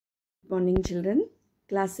morning children.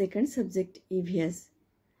 Class 2nd subject EVS.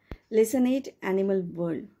 Lesson 8 Animal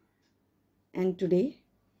World. And today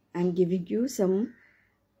I am giving you some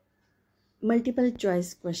multiple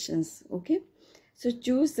choice questions. Okay. So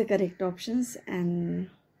choose the correct options and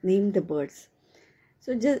name the birds.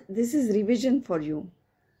 So this is revision for you.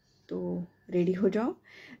 So ready ho jao.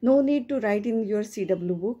 No need to write in your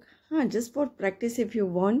CW book. Just for practice if you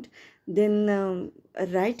want, then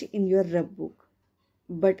write in your rub book.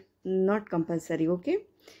 But not compulsory, okay?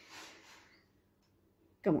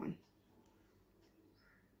 Come on.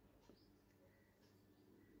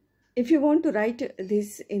 If you want to write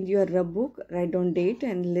this in your rub book, write down date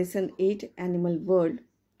and lesson 8 Animal World.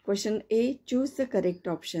 Question A, choose the correct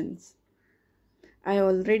options. I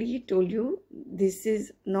already told you this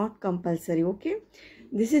is not compulsory, okay?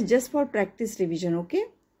 This is just for practice revision, okay?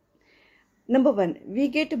 Number 1, we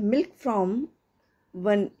get milk from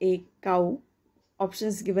 1 A cow.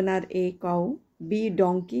 Options given are A cow, B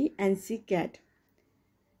donkey and C cat.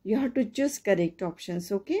 You have to choose correct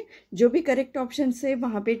options, okay? जो भी correct options है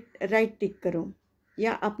वहाँ पे right tick करो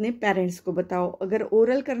या अपने parents को बताओ. अगर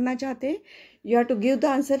oral करना चाहते you have to give the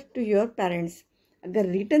answer to your parents.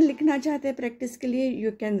 अगर written लिखना चाहते practice के लिए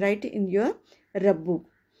you can write in your rub book.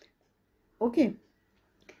 Okay.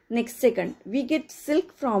 Next, second, we get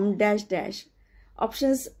silk from dash dash.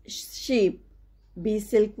 Options sheep, B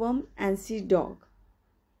silkworm and C dog.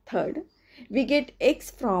 Third, we get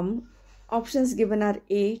eggs from, options given are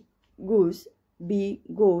A goose, B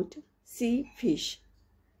goat, C fish.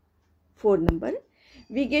 4 number,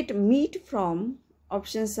 we get meat from,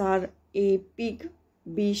 options are A pig,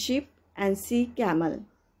 B sheep and C camel.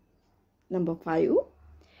 Number 5,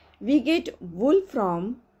 we get wool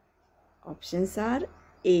from, options are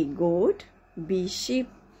A goat, B sheep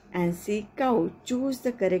and C cow. Choose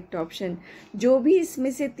the correct option. जो भी इसमें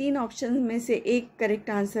से 3 option में से एक correct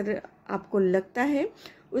answer आपको लगता है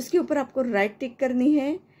उसके ऊपर आपको राइट टिक करनी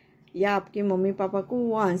है या आपके मम्मी पापा को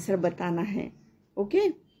वो आंसर बताना है. ओके,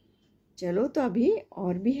 चलो तो अभी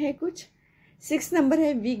और भी है कुछ. 6 नंबर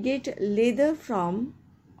है we get leather from,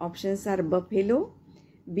 options are buffalo,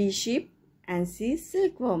 B sheep and C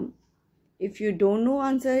silkworm. If you don't know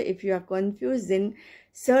answer, if you are confused, then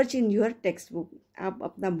search in your textbook. आप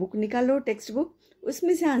अपना बुक निकालो टेक्स्ट बुक,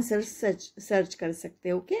 उसमें से आंसर सर्च कर सकते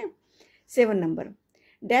हो. Okay. 7 number,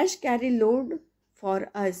 dash carry load for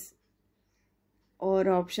us और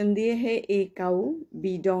option दिए है ए काऊ,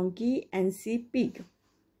 B donkey and C pig.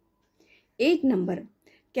 8 number,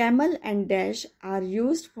 camel and dash are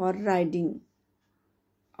used for riding.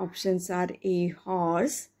 Options R a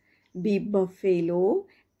horse, B buffalo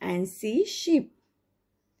and C sheep.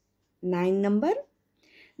 9 number,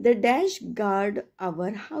 the dash guard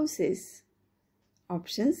our houses.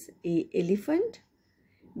 Options A elephant,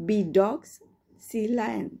 B dogs, C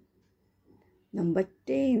lion. Number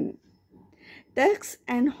 10, tusks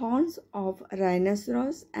and horns of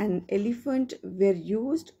rhinoceros and elephant were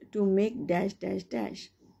used to make dash dash dash.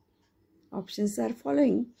 Options are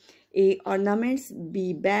following: A ornaments,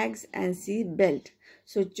 B bags and C belt.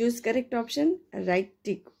 So choose correct option, right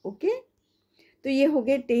tick. Okay. तो ये हो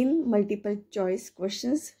गए 10 multiple choice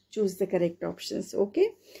questions. Choose the correct options. Okay.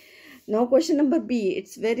 Now question number B.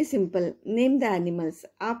 It's very simple. Name the animals.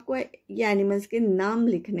 आपको ये animals के नाम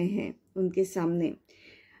लिखने हैं उनके सामने.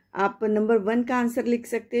 आप नंबर 1 का आंसर लिख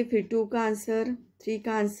सकते हैं, फिर 2 का आंसर, 3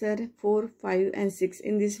 का answer, 4, 5 and 6.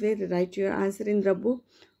 In this way write your answer in the book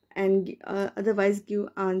and otherwise give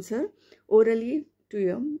answer orally to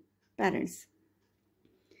your parents.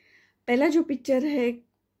 पहला जो पिक्चर है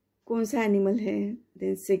कौन सा एनिमल है.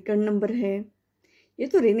 देन सेकंड नंबर है, ये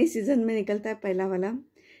तो रेनी सीजन में निकलता है पहला वाला.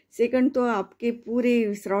 सेकंड तो आपके पूरे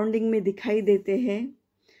सराउंडिंग में दिखाई देते हैं,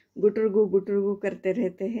 गुटुरगु करते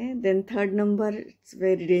रहते हैं. Then third number, it's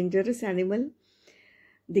very dangerous animal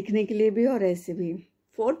दिखने के लिए भी और ऐसे भी.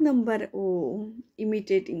 फोर्थ नंबर, ओ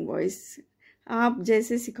इमिटेटिंग वॉइस, आप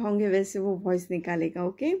जैसे सिखाओगे वैसे वो वॉइस निकालेगा.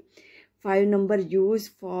 ओके. 5 नंबर, यूज़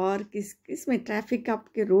फॉर, किस में ट्रैफिक,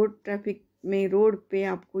 आपके रोड ट्रैफिक में रोड पे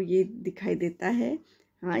आपको ये दिखाई देता है.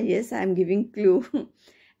 हाँ, yes, I am giving clue.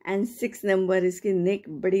 And 6 number, इसकी नेक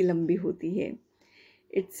बड़ी लंबी होती है.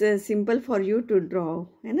 It's simple for you to draw,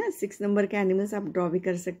 है ना. 6 नंबर के एनिमल्स आप ड्रॉ भी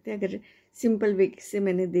कर सकते हैं अगर सिंपल वे से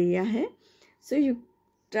मैंने दिया है. So you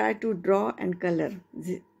try to draw and colour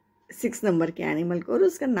 6 number के एनिमल को और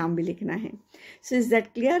उसका नाम भी लिखना है. So is that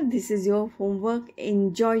clear? This is your homework.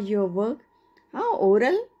 Enjoy your work. हाँ,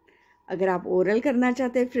 ओरल, अगर आप ओरल करना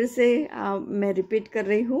चाहते हैं फिर से मैं रिपीट कर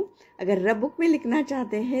रही हूँ. अगर रब बुक में लिखना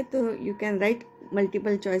चाहते हैं तो you can write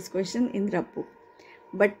multiple choice question in रब book,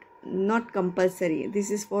 but not compulsory.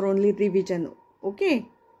 This is for only revision. Okay.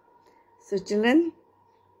 So children,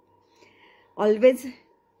 always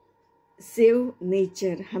save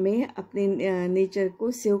nature, हमें अपने नेचर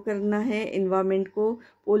को सेव करना है, इन्वायरमेंट को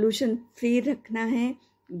पोल्यूशन फ्री रखना है.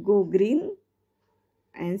 Go green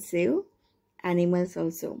and save animals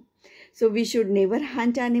also. So we should never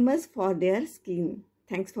hunt animals for their skin.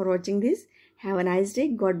 Thanks for watching this. Have a nice day.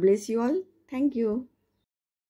 God bless you all. Thank you.